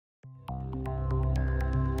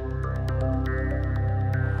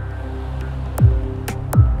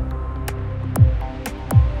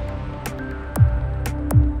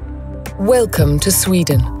Welcome to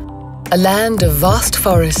Sweden, a land of vast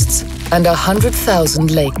forests and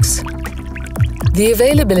 100,000 lakes. The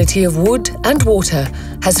availability of wood and water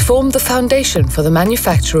has formed the foundation for the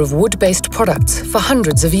manufacture of wood-based products for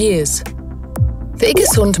hundreds of years. The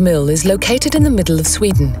Iggesund Mill is located in the middle of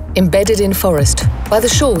Sweden, embedded in forest by the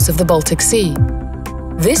shores of the Baltic Sea.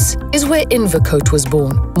 This is where Invercote was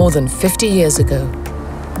born more than 50 years ago.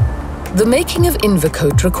 The making of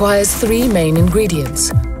Invercote requires three main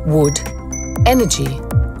ingredients: wood, energy,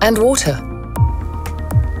 and water.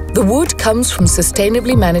 The wood comes from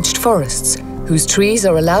sustainably managed forests, whose trees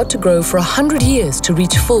are allowed to grow for 100 years to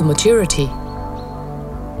reach full maturity.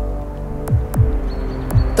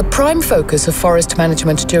 The prime focus of forest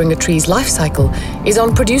management during a tree's life cycle is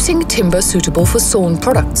on producing timber suitable for sawn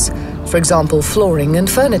products, for example flooring and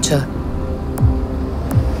furniture.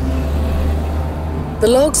 The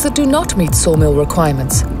logs that do not meet sawmill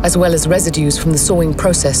requirements, as well as residues from the sawing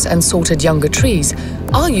process and sorted younger trees,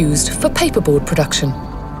 are used for paperboard production.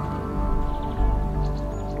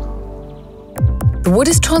 The wood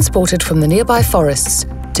is transported from the nearby forests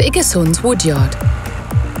to Iggesund's woodyard.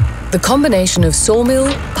 The combination of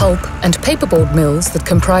sawmill, pulp and paperboard mills that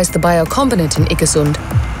comprise the biocombinate in Iggesund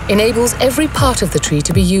enables every part of the tree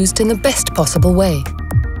to be used in the best possible way.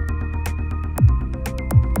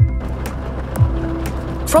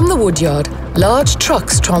 From the woodyard, large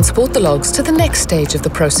trucks transport the logs to the next stage of the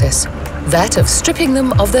process, that of stripping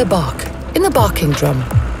them of their bark in the barking drum.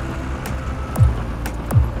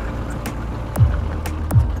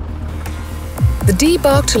 The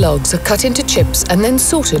debarked logs are cut into chips and then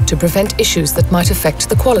sorted to prevent issues that might affect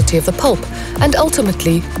the quality of the pulp and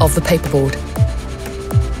ultimately of the paperboard.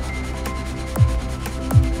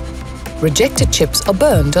 Rejected chips are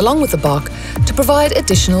burned along with the bark to provide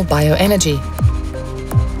additional bioenergy.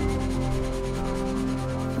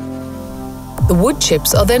 The wood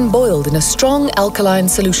chips are then boiled in a strong alkaline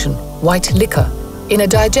solution, white liquor, in a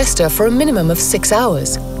digester for a minimum of 6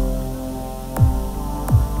 hours.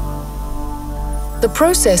 The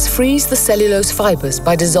process frees the cellulose fibers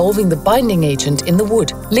by dissolving the binding agent in the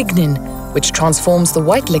wood, lignin, which transforms the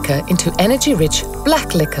white liquor into energy-rich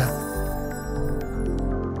black liquor.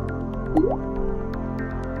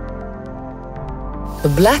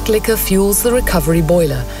 The black liquor fuels the recovery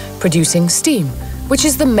boiler, producing steam, which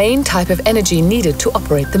is the main type of energy needed to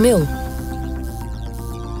operate the mill.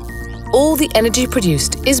 All the energy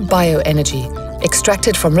produced is bioenergy,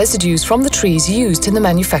 extracted from residues from the trees used in the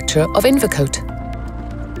manufacture of Invercote.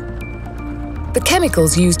 The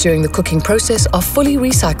chemicals used during the cooking process are fully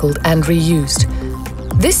recycled and reused.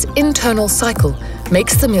 This internal cycle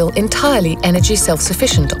makes the mill entirely energy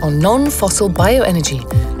self-sufficient on non-fossil bioenergy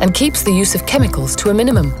and keeps the use of chemicals to a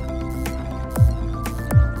minimum.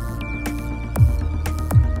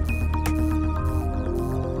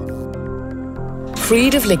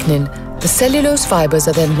 Freed of lignin, the cellulose fibers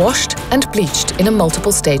are then washed and bleached in a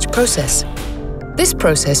multiple-stage process. This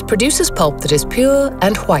process produces pulp that is pure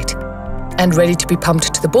and white, and ready to be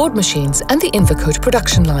pumped to the board machines and the Invercote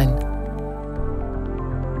production line.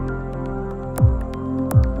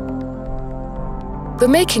 The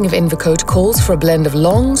making of Invercote calls for a blend of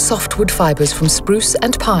long, softwood fibers from spruce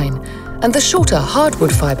and pine, and the shorter,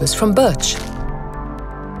 hardwood fibers from birch.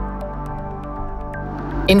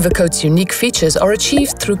 Invercote's unique features are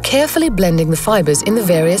achieved through carefully blending the fibers in the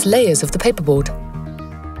various layers of the paperboard.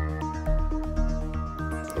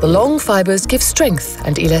 The long fibers give strength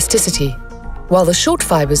and elasticity, while the short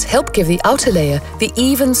fibers help give the outer layer the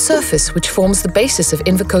even surface which forms the basis of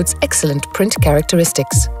Invercote's excellent print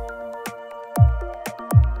characteristics.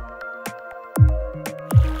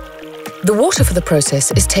 The water for the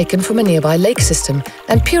process is taken from a nearby lake system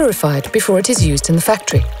and purified before it is used in the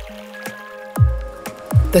factory.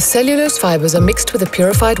 The cellulose fibers are mixed with the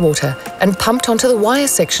purified water and pumped onto the wire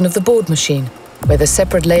section of the board machine, where the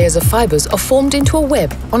separate layers of fibers are formed into a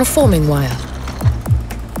web on a forming wire.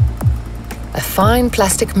 A fine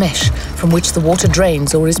plastic mesh from which the water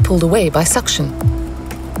drains or is pulled away by suction.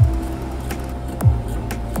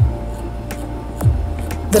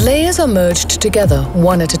 The layers are merged together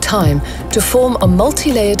one at a time to form a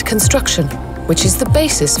multi-layered construction, which is the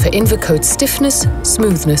basis for Invercote's stiffness,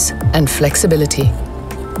 smoothness, and flexibility.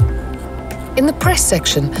 In the press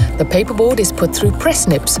section, the paperboard is put through press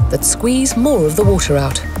nips that squeeze more of the water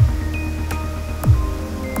out.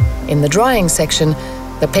 In the drying section,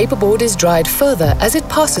 the paperboard is dried further as it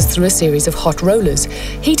passes through a series of hot rollers,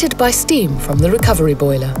 heated by steam from the recovery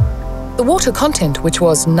boiler. The water content, which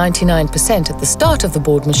was 99% at the start of the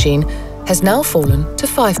board machine, has now fallen to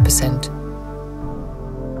 5%.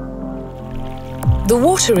 The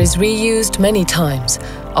water is reused many times,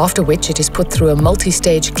 after which it is put through a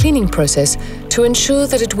multi-stage cleaning process to ensure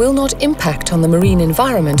that it will not impact on the marine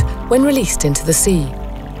environment when released into the sea.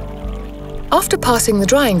 After passing the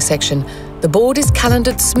drying section, the board is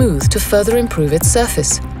calendared smooth to further improve its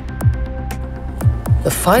surface.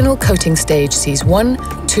 The final coating stage sees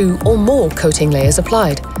 1, 2 or more coating layers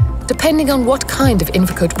applied, depending on what kind of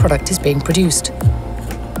Invercote product is being produced.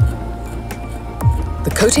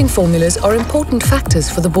 The coating formulas are important factors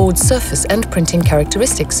for the board's surface and printing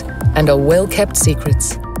characteristics and are well-kept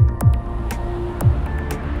secrets.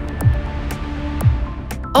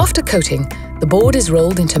 After coating, the board is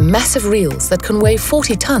rolled into massive reels that can weigh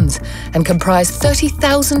 40 tons and comprise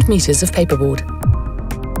 30,000 meters of paperboard.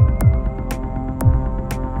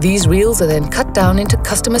 These reels are then cut down into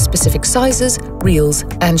customer-specific sizes, reels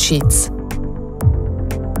and sheets.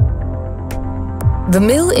 The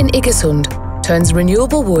mill in Iggesund turns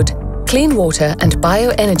renewable wood, clean water and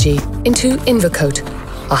bioenergy into Invercote,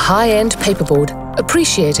 a high-end paperboard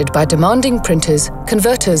appreciated by demanding printers,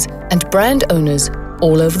 converters and brand owners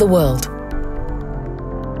all over the world.